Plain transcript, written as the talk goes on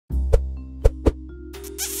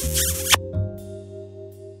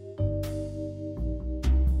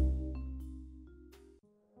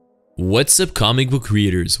What's up, comic book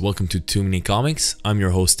readers? Welcome to Too Many Comics. I'm your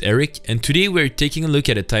host Eric, and today we're taking a look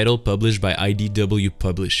at a title published by IDW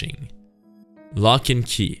Publishing. Locke and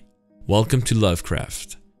Key. Welcome to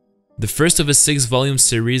Lovecraft. The first of a 6-volume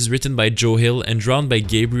series written by Joe Hill and drawn by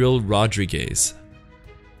Gabriel Rodriguez.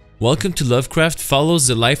 Welcome to Lovecraft follows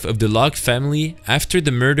the life of the Locke family after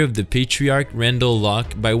the murder of the patriarch Randall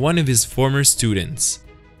Locke by one of his former students.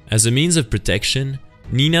 As a means of protection,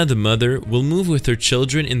 Nina, the mother, will move with her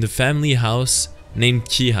children in the family house named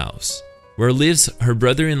Key House, where lives her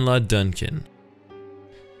brother-in-law Duncan.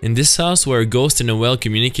 In this house, where a ghost in a well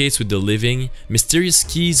communicates with the living, mysterious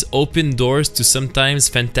keys open doors to sometimes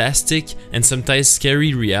fantastic and sometimes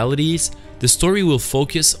scary realities. The story will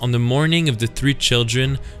focus on the mourning of the 3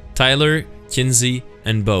 children, Tyler, Kinsey,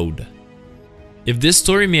 and Bode. If this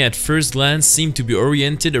story may at first glance seem to be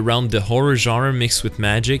oriented around the horror genre mixed with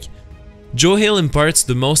magic, Joe Hill imparts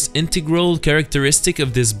the most integral characteristic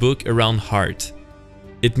of this book around heart.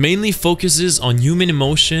 It mainly focuses on human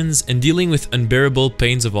emotions and dealing with unbearable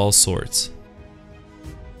pains of all sorts.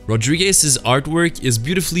 Rodriguez's artwork is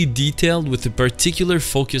beautifully detailed with a particular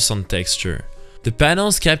focus on texture. The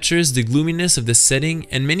panels captures the gloominess of the setting,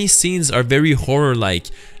 and many scenes are very horror-like,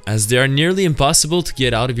 as they are nearly impossible to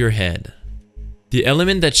get out of your head. The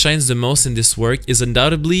element that shines the most in this work is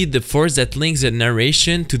undoubtedly the force that links the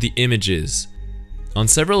narration to the images. On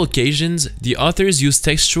several occasions, the authors use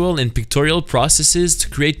textual and pictorial processes to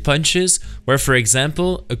create punches where, for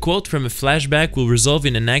example, a quote from a flashback will resolve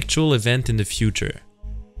in an actual event in the future.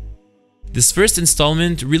 This first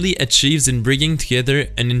installment really achieves in bringing together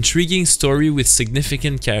an intriguing story with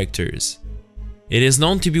significant characters. It is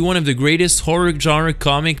known to be one of the greatest horror genre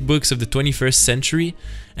comic books of the 21st century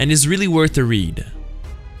and is really worth a read.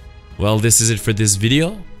 Well, this is it for this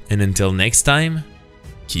video, and until next time,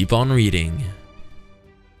 keep on reading.